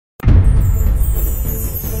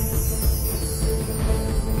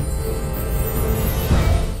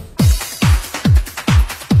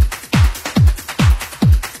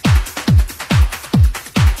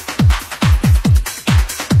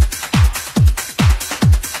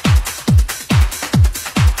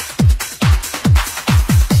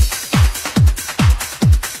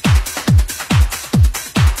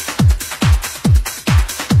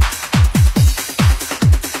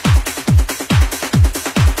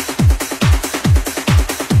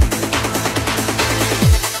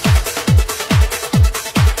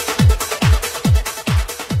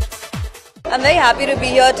happy to be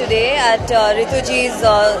here today at Rituji's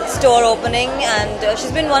store opening, and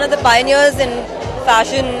she's been one of the pioneers in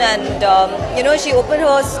fashion, and she opened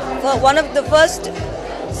one of the first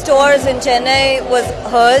stores in Chennai was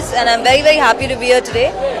hers, and I'm very happy to be here today,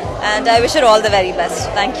 and I wish her all the very best.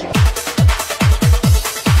 Thank you.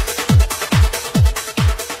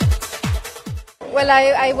 Well,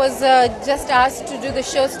 I was just asked to do the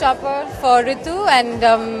showstopper for Ritu, and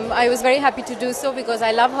I was very happy to do so because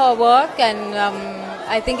I love her work, and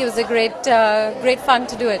I think it was a great fun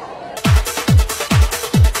to do it.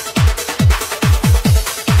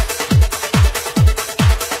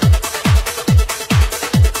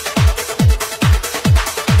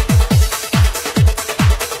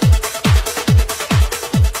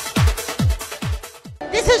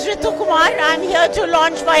 This is Ritu Kumar. I'm here to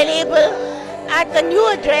launch my label at the new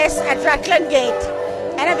address at Ratland Gate,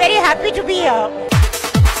 and I'm very happy to be here.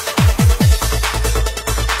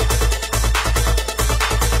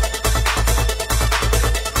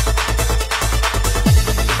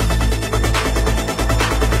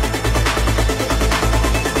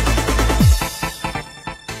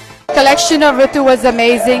 Collection of Ritu was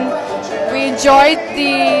amazing. We enjoyed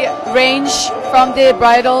the range from the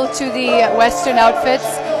bridal to the Western outfits.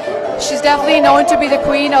 She's definitely known to be the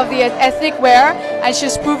queen of the ethnic wear, and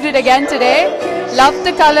she's proved it again today. Love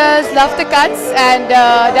the colors, love the cuts, and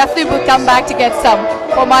definitely will come back to get some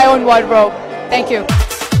for my own wardrobe. Thank you.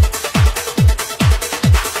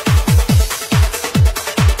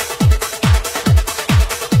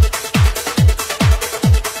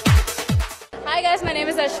 Hi guys, my name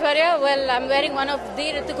is Aishwarya. Well, I'm wearing one of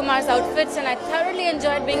the Ritu Kumar's outfits, and I thoroughly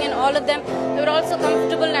enjoyed being in all of them. They were also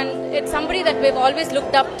comfortable, and it's somebody that we've always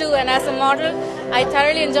looked up to, and as a model, I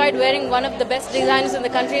thoroughly enjoyed wearing one of the best designers in the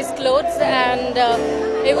country's clothes, and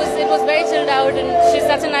it was very chilled out, and she's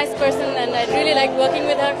such a nice person, and I really liked working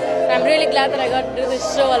with her. I'm really glad that I got to do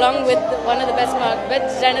this show along with one of the best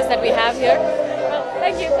designers that we have here. Well,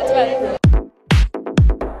 thank you. That's about it.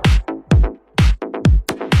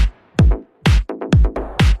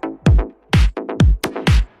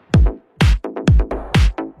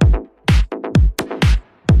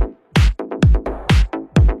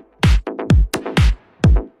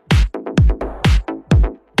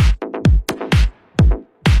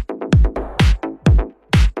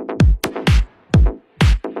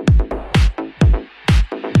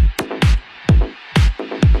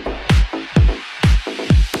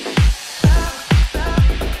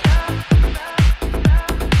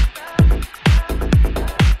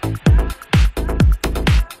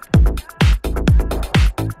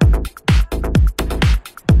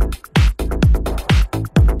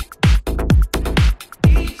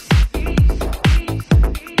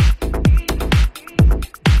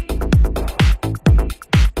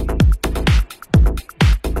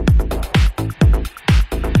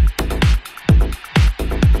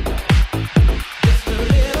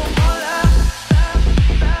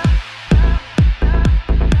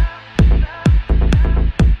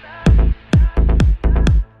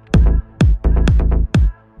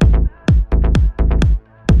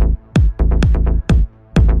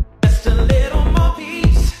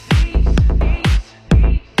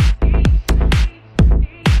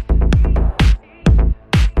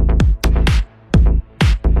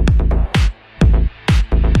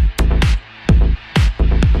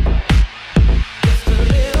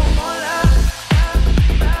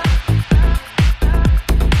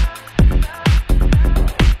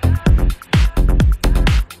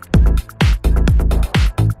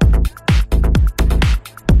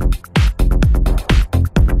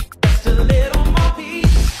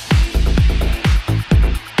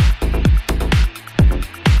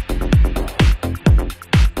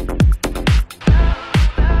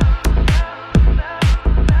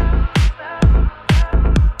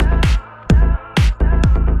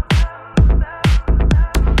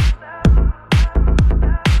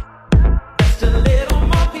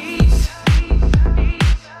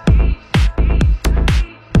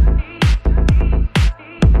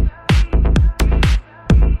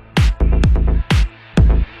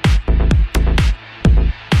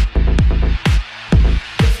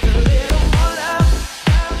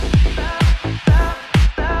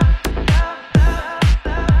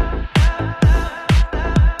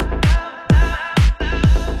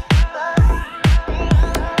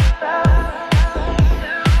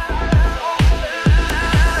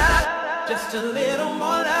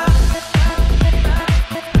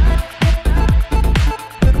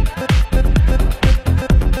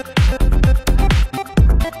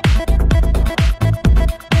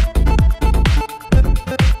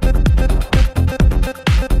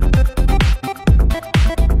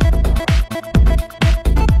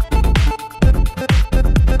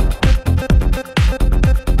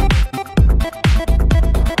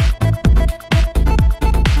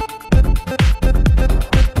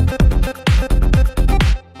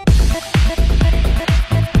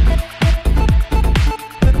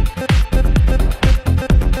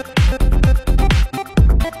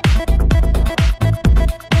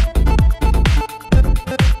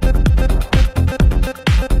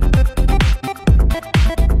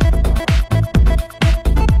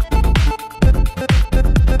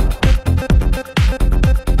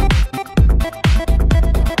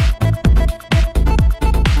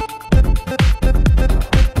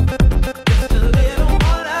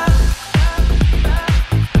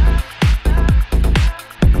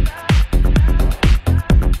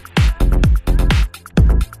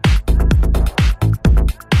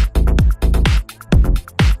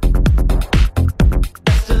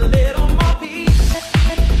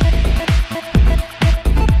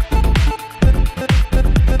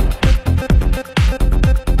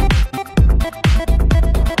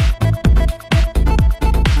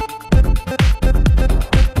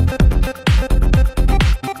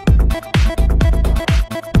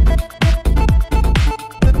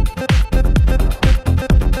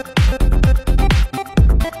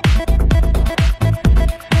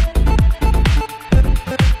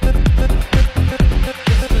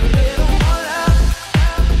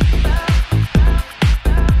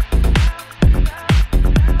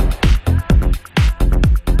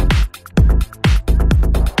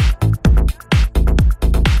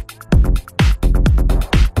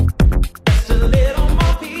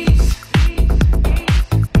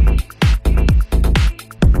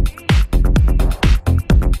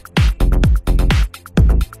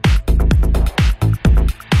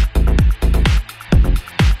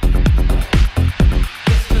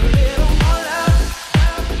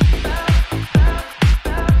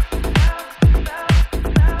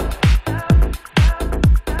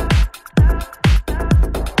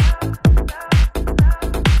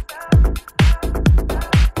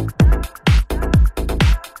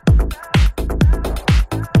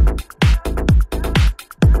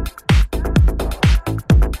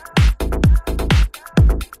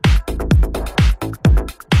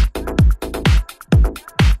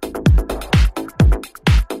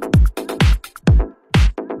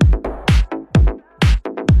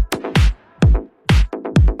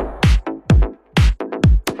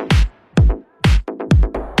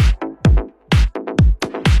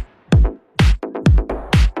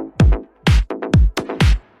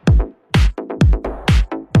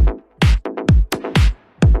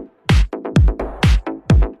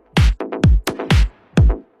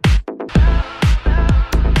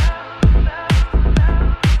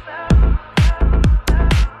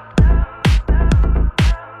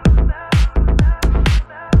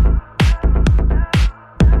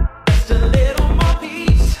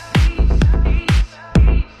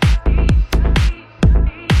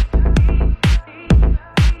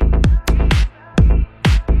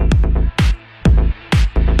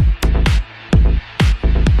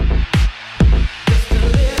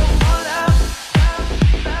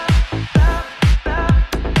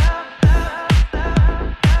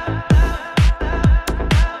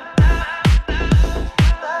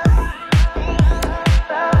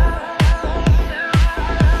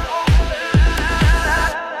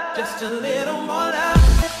 just a little more love.